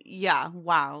 Yeah,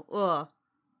 wow. Ugh.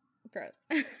 Gross.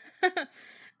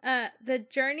 The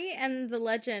journey and the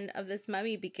legend of this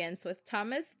mummy begins with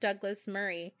Thomas Douglas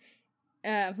Murray,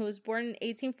 who was born in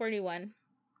 1841,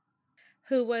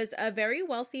 who was a very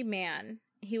wealthy man.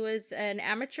 He was an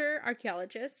amateur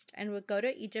archaeologist and would go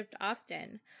to Egypt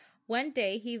often. One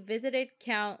day, he visited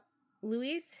Count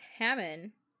Louis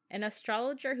Hamon, an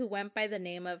astrologer who went by the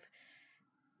name of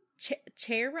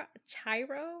Chiro?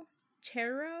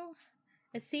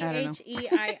 It's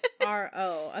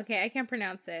Cheiro. Okay, I can't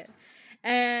pronounce it.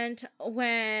 And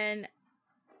when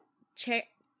Cheiro,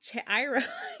 I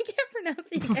can't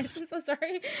pronounce it, you guys, I'm so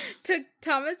sorry, took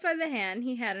Thomas by the hand,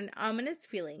 he had an ominous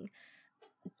feeling,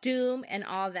 doom and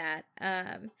all that.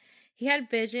 He had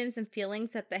visions and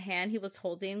feelings that the hand he was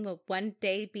holding would one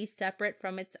day be separate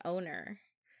from its owner.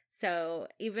 So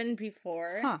even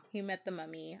before he met the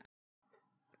mummy,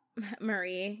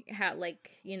 Murray had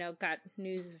got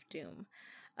news of doom.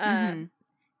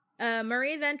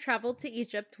 Murray then traveled to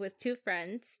Egypt with two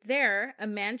friends. There, a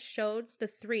man showed the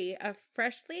three a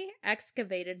freshly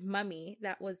excavated mummy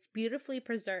that was beautifully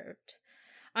preserved.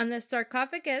 On the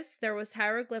sarcophagus, there was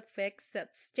hieroglyphics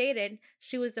that stated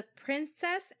she was a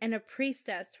princess and a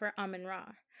priestess for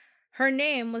Amun-Ra. Her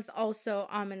name was also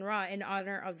Amun-Ra in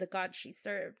honor of the god she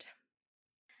served.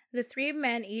 The three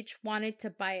men each wanted to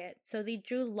buy it, so they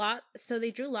drew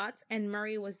lots, and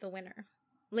Murray was the winner.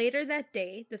 Later that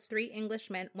day, the three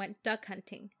Englishmen went duck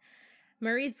hunting.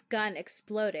 Murray's gun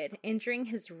exploded, injuring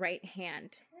his right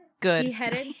hand. Good. He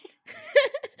headed...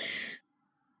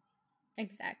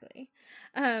 Exactly.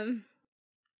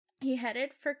 He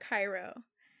headed for Cairo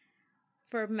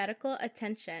for medical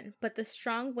attention, but the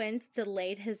strong winds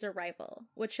delayed his arrival.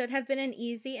 What should have been an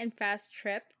easy and fast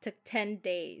trip took 10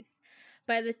 days.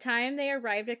 By the time they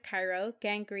arrived at Cairo,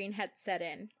 gangrene had set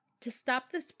in. To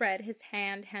stop the spread, his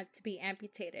hand had to be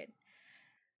amputated.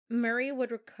 Murray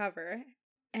would recover,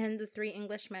 and the three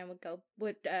Englishmen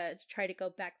would try to go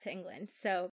back to England.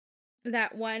 So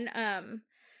that one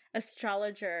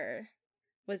astrologer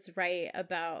was right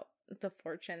about the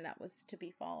fortune that was to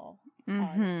befall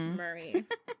on Murray.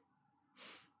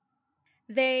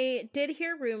 They did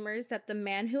hear rumors that the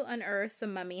man who unearthed the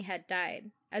mummy had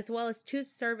died, as well as two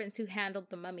servants who handled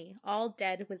the mummy, all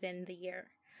dead within the year.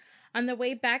 On the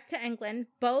way back to England,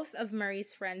 both of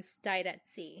Murray's friends died at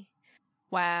sea.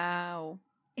 Wow.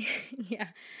 Yeah.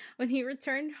 When he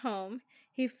returned home,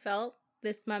 he felt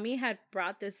this mummy had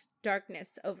brought this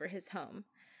darkness over his home.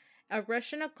 A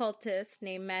Russian occultist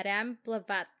named Madame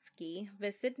Blavatsky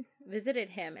visited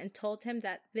him and told him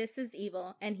that this is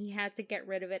evil and he had to get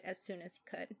rid of it as soon as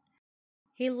he could.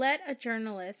 He let a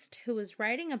journalist who was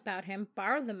writing about him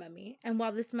borrow the mummy, and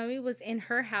while this mummy was in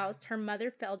her house, her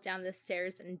mother fell down the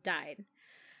stairs and died.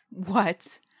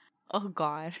 What? Oh,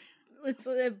 God.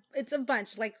 It's a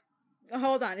bunch. Like,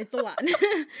 hold on, it's a lot.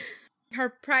 Her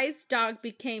prized dog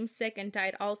became sick and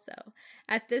died also.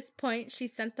 At this point, she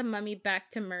sent the mummy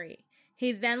back to Murray.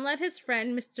 He then let his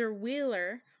friend, Mr.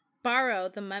 Wheeler, borrow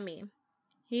the mummy.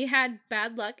 He had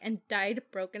bad luck and died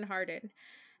brokenhearted.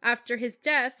 After his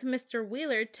death, Mr.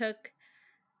 Wheeler's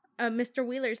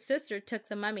sister took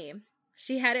the mummy.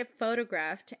 She had it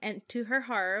photographed, and to her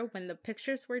horror, when the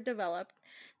pictures were developed,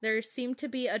 there seemed to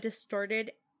be a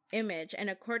distorted image, and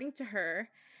according to her,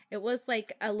 it was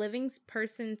like a living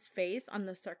person's face on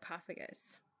the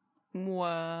sarcophagus.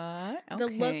 What? Okay. The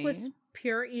look was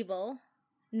pure evil.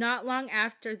 Not long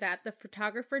after that, the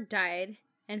photographer died,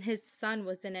 and his son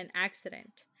was in an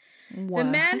accident. What? The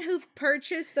man who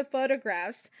purchased the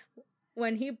photographs,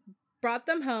 when he brought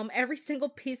them home, every single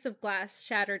piece of glass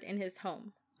shattered in his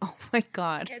home. Oh my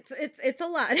God. It's a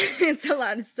lot. It's a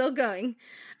lot. It's still going.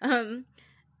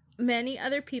 Many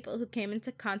other people who came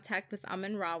into contact with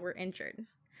Amun-Ra were injured.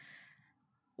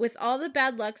 With all the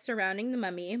bad luck surrounding the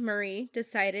mummy, Murray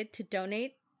decided to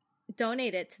donate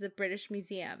it to the British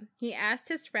Museum. He asked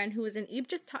his friend, who was an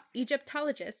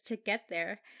Egyptologist, to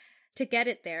get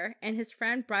it there, and his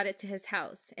friend brought it to his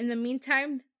house. In the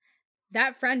meantime,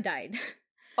 that friend died.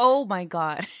 Oh my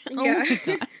God. Oh yeah. my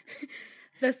God.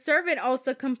 The servant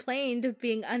also complained of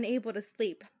being unable to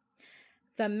sleep.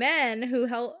 The men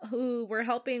who were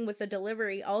helping with the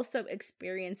delivery also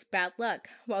experienced bad luck.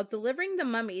 While delivering the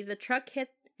mummy, the truck hit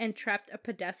and trapped a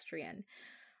pedestrian.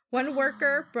 One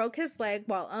worker broke his leg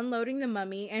while unloading the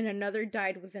mummy, and another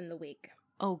died within the week.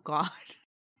 Oh God.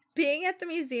 Being at the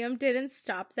museum didn't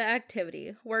stop the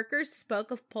activity. Workers spoke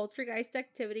of poltergeist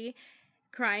activity,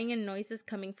 crying and noises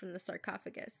coming from the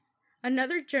sarcophagus.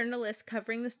 Another journalist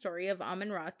covering the story of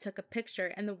Amun-Ra took a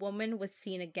picture, and the woman was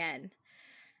seen again.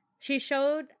 He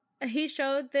showed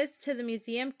this to the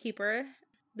museum keeper.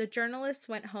 The journalist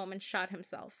went home and shot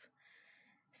himself.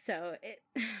 So,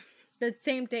 the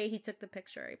same day he took the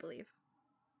picture, I believe.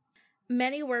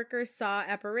 Many workers saw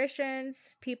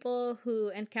apparitions. People who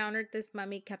encountered this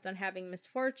mummy kept on having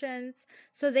misfortunes.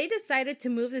 So they decided to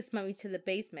move this mummy to the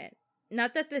basement.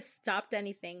 Not that this stopped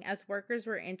anything, as workers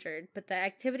were injured, but the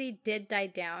activity did die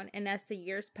down, and as the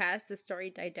years passed, the story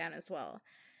died down as well.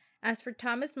 As for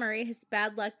Thomas Murray, his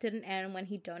bad luck didn't end when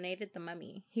he donated the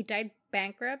mummy. He died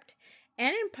bankrupt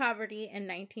and in poverty in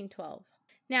 1912.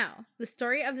 Now, the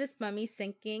story of this mummy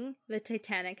sinking the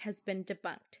Titanic has been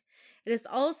debunked. It is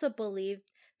also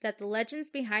believed that the legends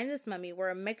behind this mummy were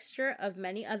a mixture of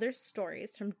many other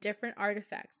stories from different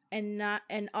artifacts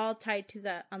and all tied to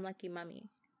the unlucky mummy.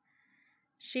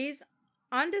 She's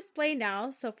on display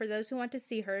now, so for those who want to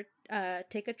see her,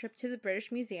 take a trip to the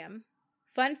British Museum.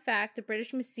 Fun fact, the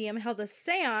British Museum held a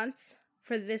seance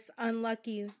for this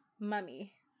unlucky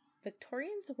mummy.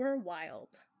 Victorians were wild.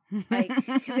 Like,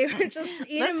 they were just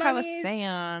eating Let's mummies. have a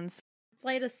seance. It's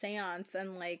like a seance,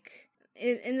 and like,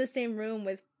 in the same room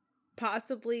with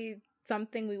possibly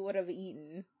something we would have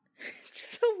eaten. It's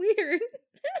just so weird.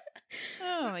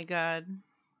 Oh my God.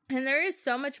 And there is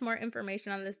so much more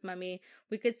information on this mummy.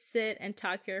 We could sit and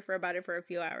talk here about it for a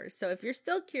few hours. So if you're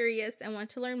still curious and want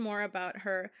to learn more about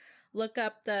her, look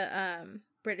up the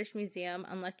British Museum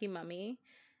Unlucky Mummy.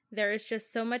 There is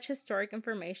just so much historic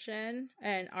information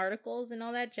and articles and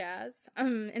all that jazz.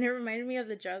 And it reminded me of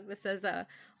the joke that says,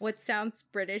 what sounds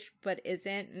British but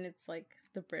isn't, and it's like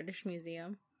the British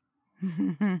Museum.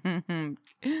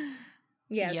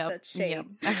 Yes, Yep, that's shade.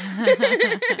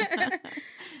 Yep.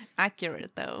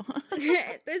 Accurate, though.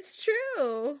 It's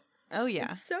true. Oh,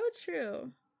 yeah. It's so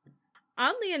true.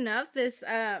 Oddly enough, this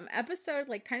episode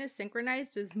like kind of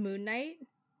synchronized with Moon Knight,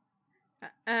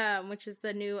 which is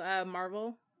the new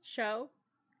Marvel show,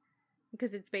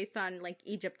 because it's based on like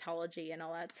Egyptology and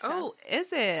all that stuff. Oh,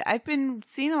 is it? I've been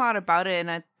seeing a lot about it,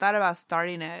 and I thought about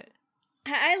starting it.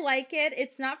 I like it.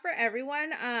 It's not for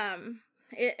everyone.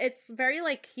 It's very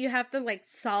like you have to like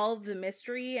solve the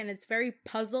mystery, and it's very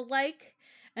puzzle-like.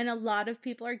 And a lot of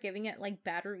people are giving it like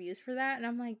bad reviews for that, and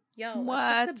I'm like, yo, What?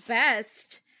 that's the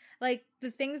best. Like the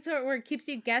things where it keeps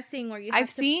you guessing, where you have I've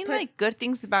seen like good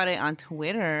things about it on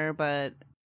Twitter, but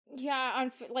yeah,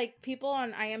 on like people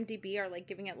on IMDb are like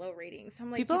giving it low ratings.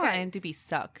 I'm like, people you on guys, IMDb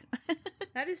suck.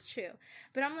 That is true,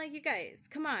 but I'm like, you guys,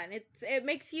 come on. It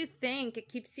makes you think. It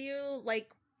keeps you like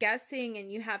guessing,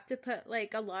 and you have to put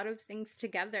like a lot of things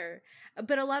together.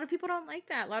 But a lot of people don't like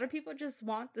that. A lot of people just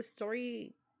want the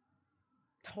story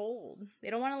told. They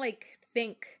don't want to like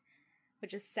think,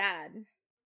 which is sad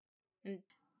and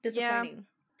disappointing.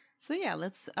 So yeah,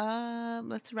 let's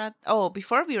wrap. Oh,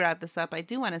 before we wrap this up, I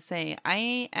do want to say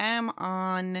I am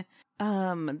on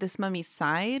this mummy's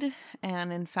side,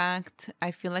 and in fact,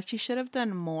 I feel like she should have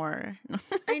done more.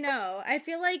 I know. I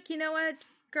feel like, you know what,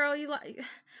 girl,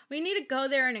 we need to go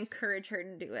there and encourage her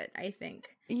to do it. I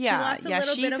think. Yeah, she lost a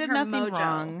little bit did of her nothing mojo.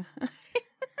 wrong.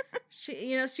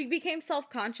 She became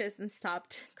self-conscious and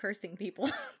stopped cursing people.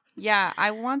 Yeah,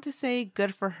 I want to say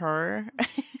good for her.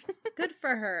 Good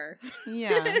for her.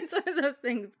 Yeah. It's one of those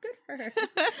things. Good for her.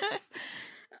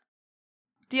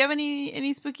 Do you have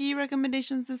any spooky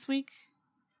recommendations this week?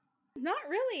 Not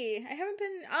really. I haven't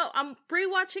been... Oh, I'm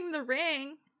rewatching The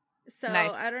Ring. So,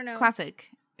 Nice. I don't know. Classic.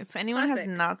 If anyone Classic.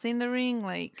 has not seen The Ring,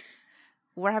 like,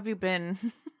 where have you been?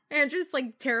 Andrew's,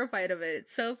 like, terrified of it.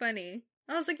 It's so funny.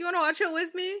 I was like, you want to watch it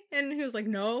with me? And he was like,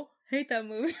 no. Hate that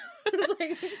movie. I was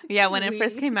like, Yeah, when it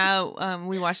first came out,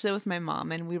 we watched it with my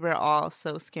mom, and we were all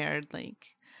so scared. Like,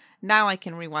 now I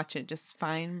can rewatch it just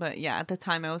fine, but yeah, at the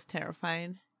time I was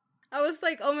terrified. I was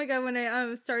like, oh my god, when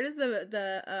I started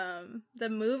the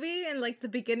movie, and like the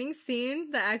beginning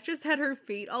scene, the actress had her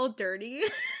feet all dirty.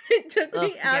 It took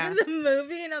me out of the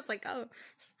movie, and I was like, oh,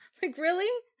 like, really?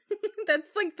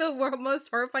 That's like the most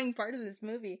horrifying part of this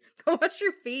movie. Go wash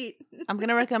your feet. I'm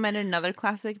gonna recommend another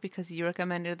classic because you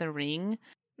recommended The Ring.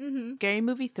 Mm-hmm. Scary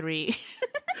Movie 3.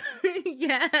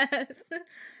 Yes.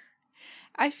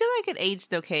 I feel like it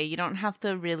aged okay. You don't have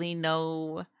to really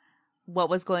know what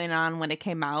was going on when it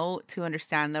came out to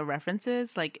understand the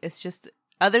references. Like, it's just,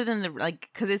 other than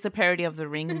because it's a parody of The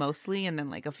Ring mostly, and then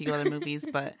like a few other movies,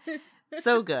 but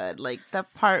so good. Like the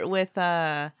part with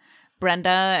Brenda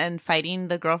and fighting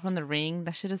the girl from The Ring,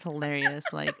 that shit is hilarious.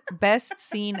 Like, best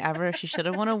scene ever. She should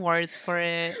have won awards for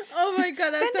it. Oh my god,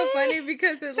 that's so funny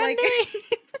because it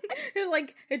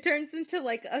it turns into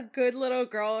like a good little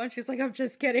girl, and she's like, I'm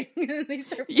just kidding. And they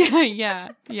start Yeah,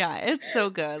 it's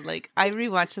so good. Like, I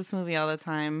rewatch this movie all the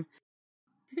time.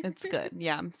 It's good.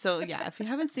 Yeah. So yeah, if you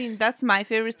haven't seen, that's my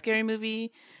favorite scary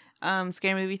movie.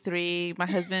 Scary Movie 3. My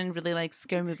husband really likes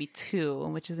Scary Movie 2,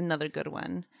 which is another good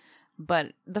one.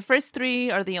 But the first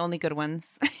 3 are the only good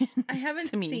ones. I haven't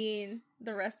seen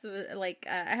the rest of the,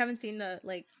 I haven't seen the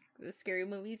scary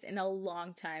movies in a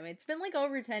long time. It's been like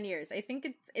over 10 years. I think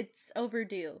it's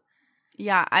overdue.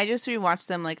 Yeah, I just rewatched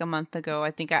them like a month ago.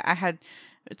 I think I had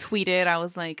tweeted, I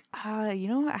was like, you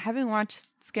know what? I haven't watched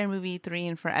Scary Movie 3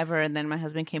 in forever. And then my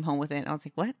husband came home with it. And I was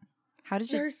like, what? How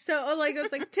did you? They're so, like, I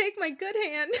was like, take my good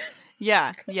hand.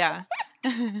 Yeah.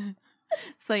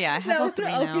 So yeah, I have all 3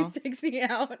 now. That always takes me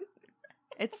out.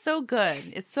 It's so good.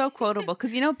 It's so quotable.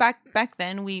 Because, you know, back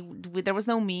then, we there was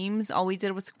no memes. All we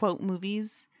did was quote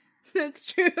movies.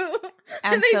 That's true.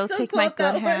 And so take my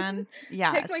good hand.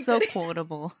 Yeah, it's so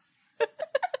quotable.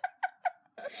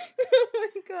 Oh my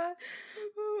god.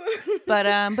 But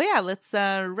yeah, let's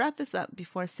wrap this up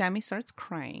before Sammy starts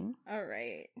crying. All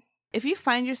right. If you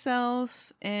find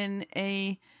yourself in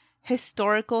a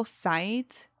historical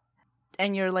site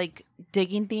and you're like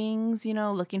digging things, you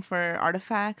know, looking for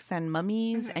artifacts and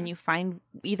mummies, and you find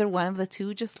either one of the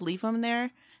two, just leave them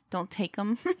there. Don't take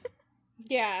them.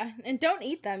 Yeah, and don't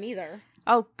eat them either.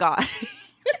 Oh, God.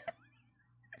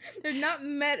 They're not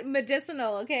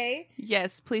medicinal, okay?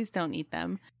 Yes, please don't eat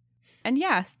them. And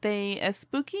yeah, stay as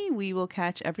spooky. We will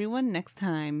catch everyone next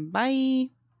time.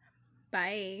 Bye.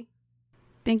 Bye.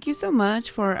 Thank you so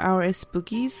much for our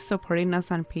spookies supporting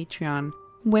us on Patreon.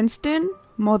 Winston,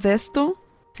 Modesto,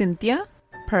 Cynthia,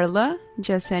 Perla,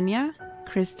 Yesenia,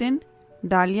 Kristen,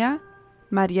 Dalia,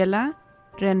 Mariela,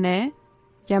 Renee,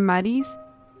 Yamaris,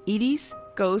 Iris,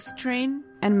 Ghost Train,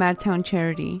 and Madtown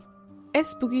Charity.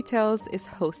 Spooky Tales is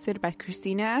hosted by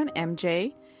Christina and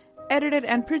MJ, edited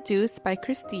and produced by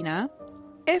Christina.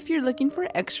 If you're looking for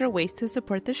extra ways to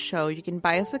support the show, you can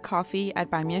buy us a coffee at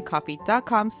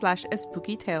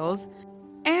buymeacoffee.com/spookytales.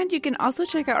 And you can also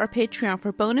check out our Patreon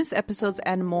for bonus episodes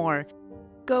and more.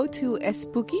 Go to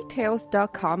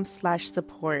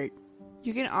spookytales.com/support.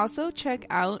 You can also check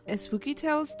out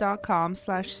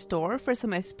spookytales.com/store for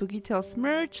some Spooky Tales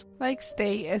merch, like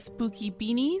Stay Spooky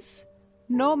beanies,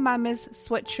 No Mames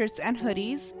sweatshirts and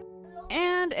hoodies,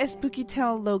 and Spooky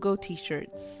Tale logo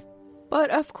t-shirts. But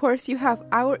of course, you have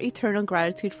our eternal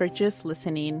gratitude for just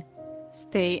listening.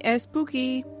 Stay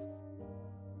spooky!